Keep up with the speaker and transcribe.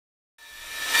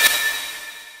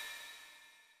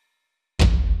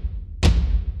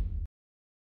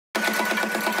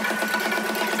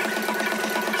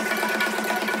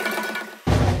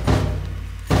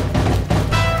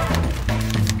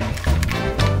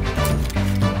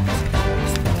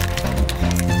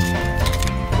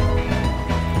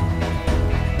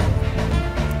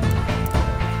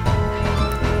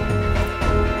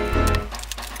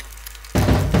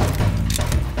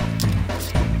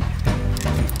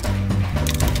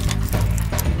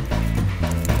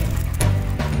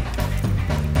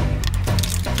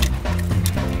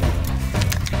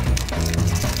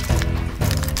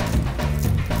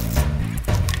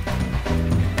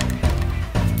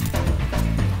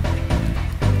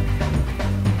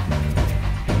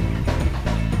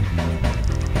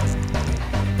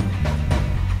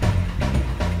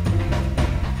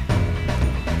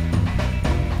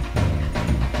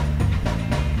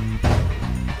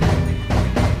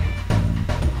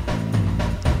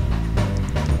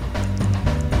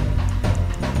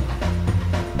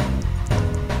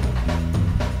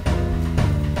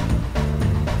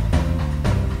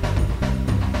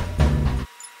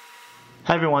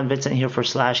everyone, Vincent here for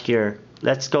SlashGear.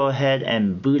 Let's go ahead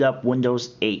and boot up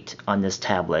Windows 8 on this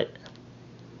tablet.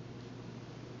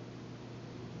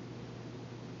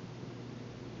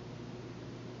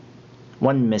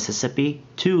 One Mississippi,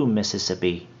 2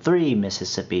 Mississippi, 3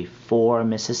 Mississippi, 4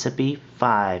 Mississippi,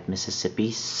 5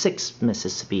 Mississippi, 6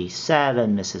 Mississippi,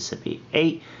 7 Mississippi,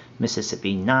 8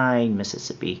 Mississippi, 9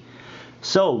 Mississippi.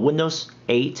 So Windows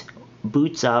 8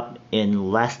 boots up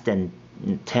in less than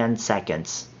 10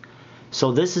 seconds.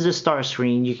 So this is a start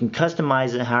screen. You can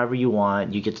customize it however you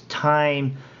want. You get the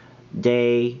time,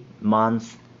 day,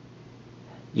 month.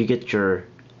 You get your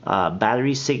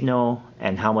battery signal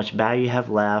and how much battery you have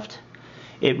left.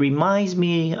 It reminds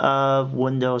me of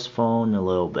Windows Phone a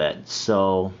little bit.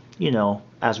 So, you know,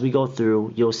 as we go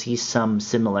through, you'll see some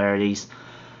similarities.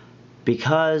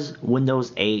 Because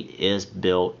Windows 8 is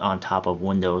built on top of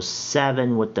Windows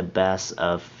 7 with the best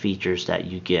of features that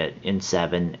you get in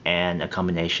 7 and a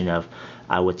combination of,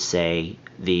 I would say,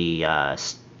 the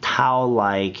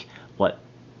style-like what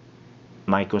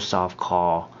Microsoft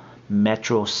call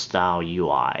Metro style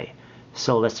UI.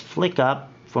 So let's flick up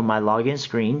for my login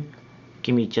screen.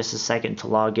 Give me just a second to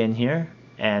log in here.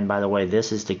 And by the way,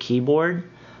 this is the keyboard.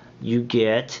 You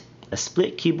get a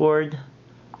split keyboard,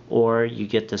 or you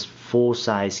get this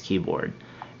full-size keyboard.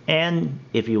 And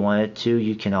if you wanted to,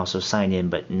 you can also sign in,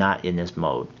 but not in this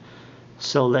mode.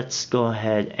 So let's go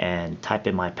ahead and type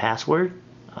in my password.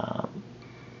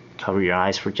 Cover your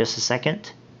eyes for just a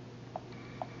second.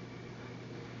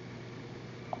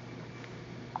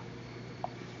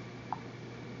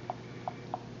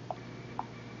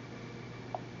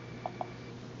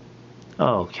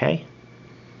 Okay.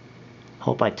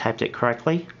 Hope I typed it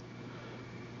correctly.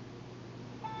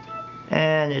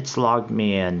 And it's logged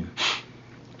me in.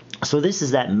 So this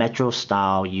is that Metro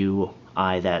style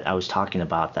UI that I was talking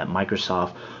about, that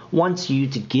Microsoft wants you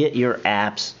to get your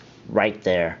apps right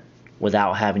there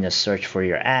without having to search for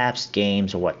your apps,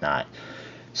 games, or whatnot.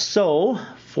 So,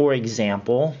 for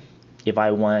example, if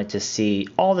I wanted to see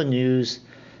all the news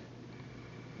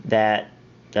that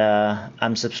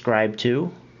I'm subscribed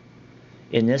to,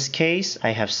 in this case,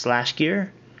 I have SlashGear.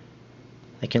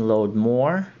 I can load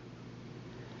more.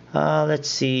 Let's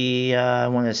see, I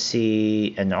want to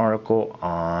see an article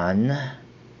on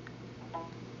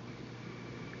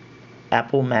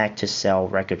Apple Mac to sell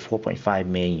record 4.5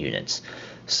 million units.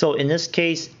 So in this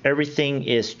case, everything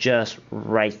is just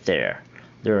right there.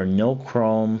 There are no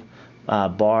Chrome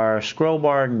bar, scroll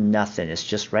bar, nothing. It's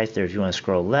just right there. If you want to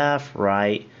scroll left,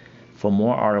 right, for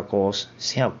more articles,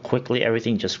 see how quickly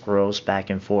everything just scrolls back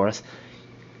and forth.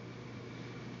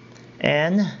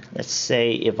 And let's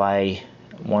say if I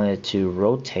wanted to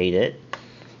rotate it,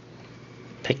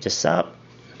 pick this up.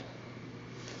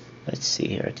 Let's see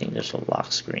here, I think there's a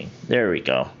lock screen. There we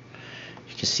go.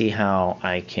 You can see how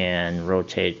I can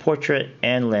rotate portrait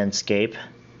and landscape.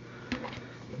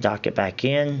 Dock it back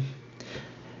in.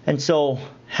 And so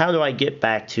how do I get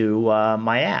back to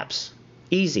my apps?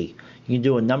 Easy. You can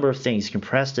do a number of things. You can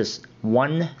press this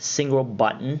one single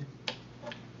button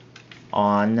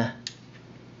on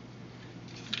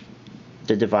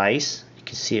the device. You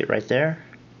can see it right there.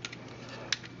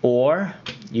 Or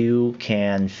you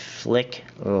can flick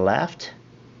left,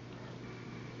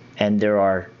 and there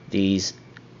are these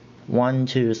 1,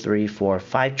 2, 3, 4,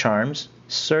 5 charms: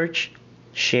 search,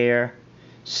 share,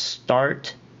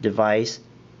 start, device,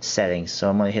 settings. So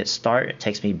I'm going to hit start. It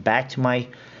takes me back to my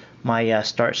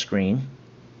start screen,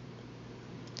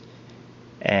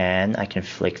 and I can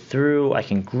flick through. I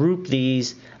can group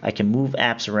these. I can move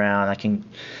apps around. I can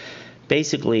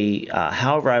basically,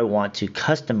 however I want to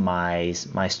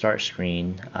customize my start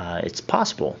screen, it's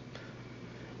possible.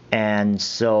 And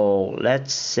so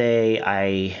let's say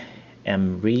I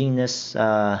am reading this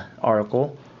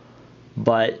article,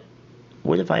 but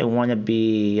what if I want to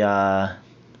be a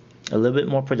little bit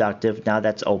more productive now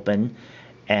that's open,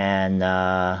 and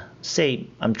say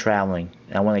I'm traveling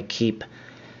and I want to keep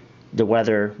the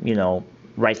weather, you know,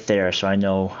 right there, so I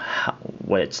know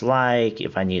what it's like,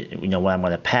 if I need, you know, what I'm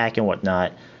going to pack and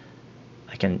whatnot.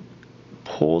 I can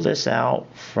pull this out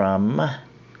from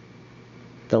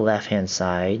the left hand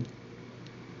side.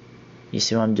 You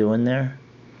see what I'm doing there?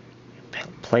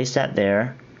 Place that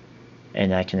there,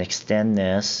 and I can extend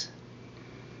this.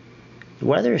 The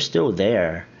weather is still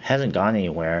there, hasn't gone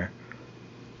anywhere.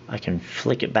 I can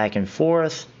flick it back and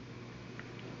forth.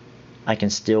 I can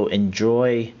still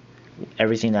enjoy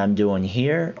everything that I'm doing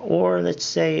here, or let's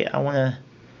say I want to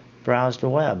browse the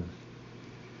web.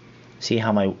 See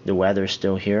how the weather is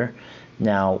still here.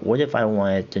 Now what if I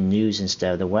wanted the news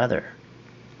instead of the weather?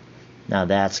 Now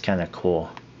that's kind of cool.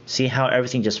 See how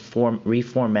everything just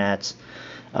reformats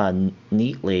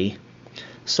neatly.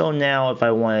 So now if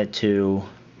I wanted to,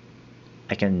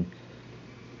 I can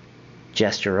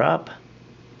gesture up,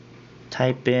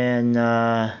 type in,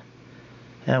 and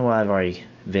well, I've already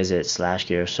visited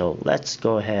SlashGear, so let's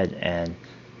go ahead and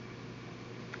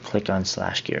click on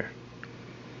SlashGear.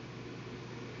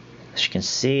 As you can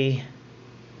see,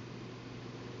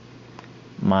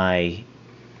 my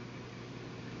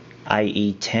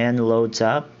IE10 loads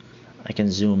up. I can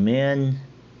zoom in,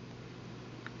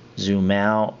 zoom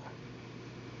out.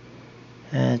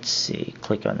 Let's see,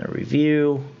 click on the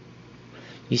review.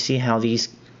 You see how these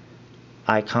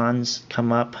icons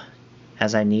come up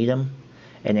as I need them?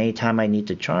 And anytime I need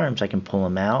the charms, I can pull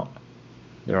them out.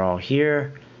 They're all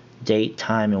here, date,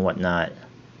 time, and whatnot.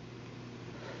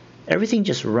 Everything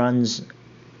just runs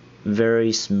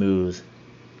very smooth.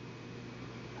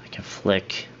 I can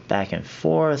flick back and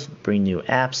forth, bring new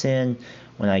apps in.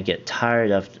 When I get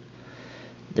tired of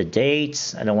the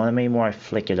dates, I don't want them anymore, I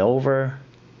flick it over.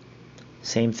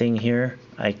 Same thing here.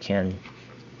 I can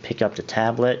pick up the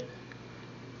tablet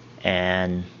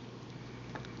and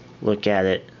look at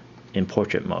it in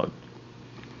portrait mode.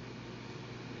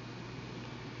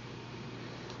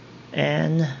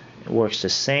 And it works the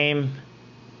same.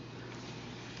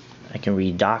 I can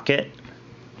redock it.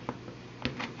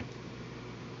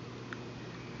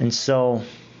 And so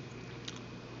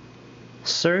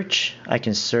search, I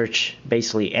can search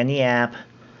basically any app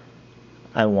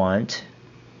I want.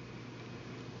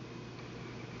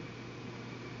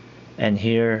 And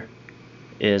here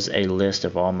is a list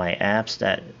of all my apps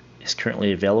that is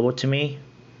currently available to me.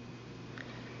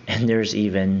 And there's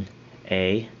even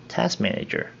a task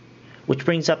manager, which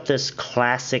brings up this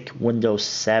classic Windows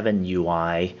 7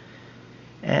 UI.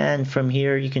 And from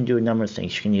here you can do a number of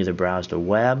things. You can either browse the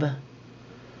web,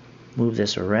 move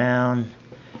this around,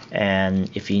 and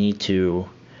if you need to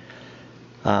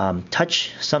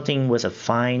touch something with a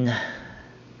fine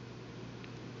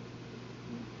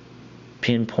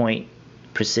pinpoint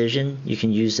precision, you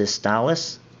can use this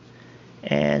stylus,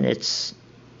 and it's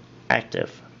active.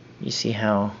 You see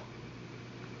how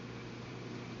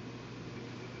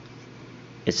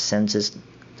it senses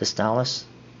the stylus?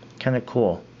 Kind of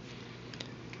cool.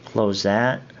 Close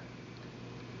that.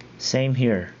 Same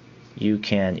here. You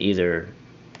can either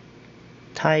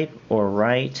type or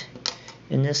write.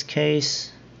 In this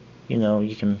case, you know,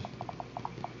 you can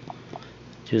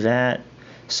do that.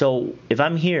 So if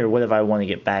I'm here, what if I want to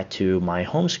get back to my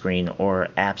home screen or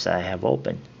apps that I have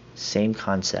open? Same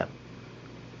concept.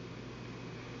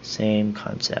 Same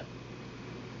concept.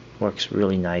 Works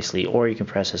really nicely. Or you can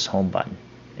press this home button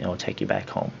and it'll take you back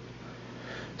home.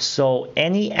 So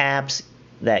any apps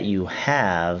that you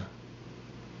have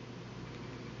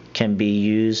can be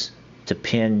used to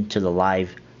pin to the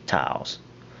live tiles.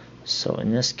 So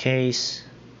in this case,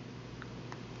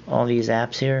 all these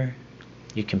apps here,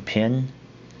 you can pin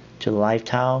to the live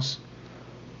tiles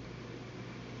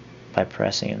by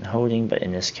pressing and holding, but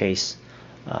in this case,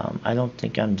 I don't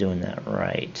think I'm doing that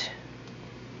right.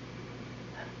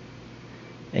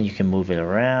 And you can move it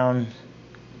around,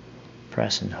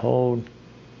 press and hold.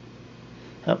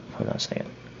 Oh, hold on a second.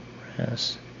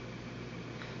 Press.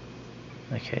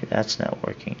 Okay, that's not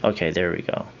working. Okay, there we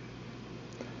go.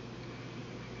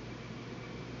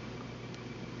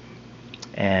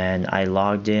 And I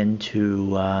logged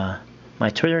into my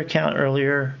Twitter account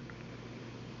earlier.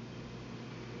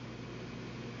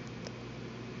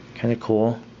 Kind of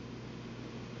cool.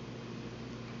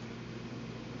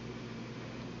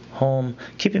 Home.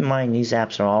 Keep in mind these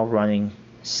apps are all running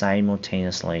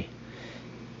simultaneously.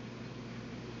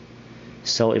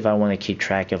 So if I want to keep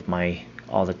track of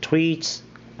all the tweets,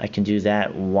 I can do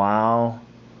that while,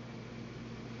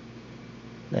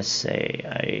 let's say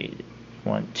I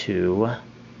want to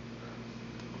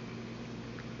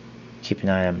keep an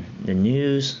eye on the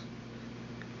news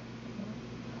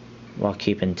while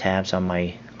keeping tabs on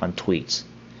tweets.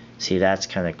 See, that's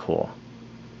kind of cool.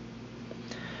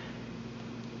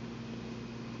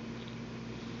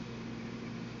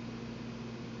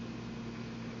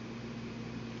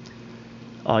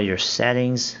 All your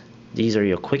settings, these are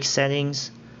your quick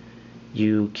settings.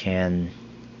 You can,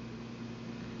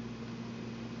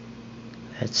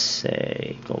 let's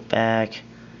say, go back,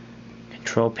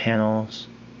 control panels.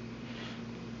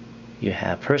 You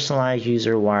have personalized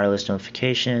user wireless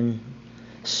notification,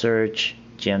 search,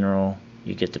 general,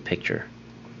 you get the picture.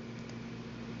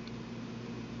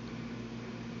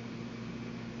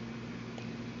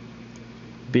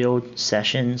 Build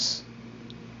sessions.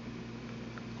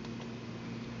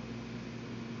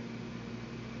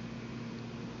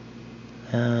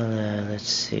 Let's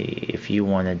see, if you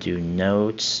want to do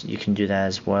notes, you can do that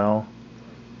as well.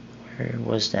 Where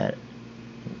was that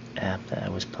app that I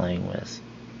was playing with.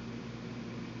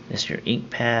 This is your ink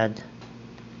pad.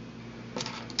 I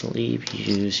believe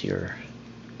you use your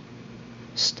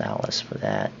stylus for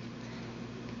that.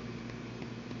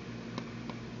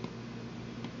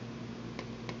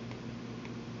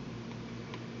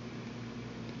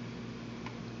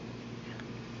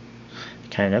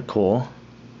 Kind of cool.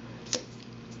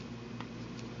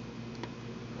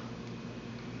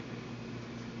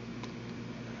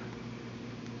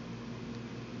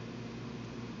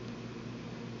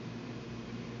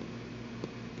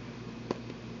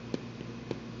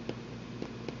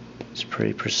 It's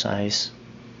pretty precise.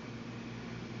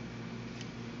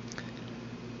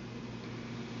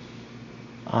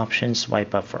 Options,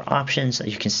 swipe up for options.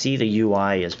 You can see the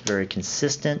UI is very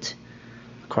consistent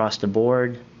across the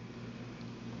board.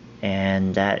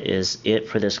 And that is it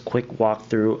for this quick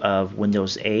walkthrough of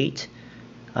Windows 8.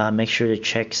 Make sure to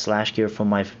check /gear for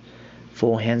my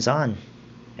full hands-on.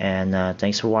 And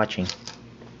thanks for watching.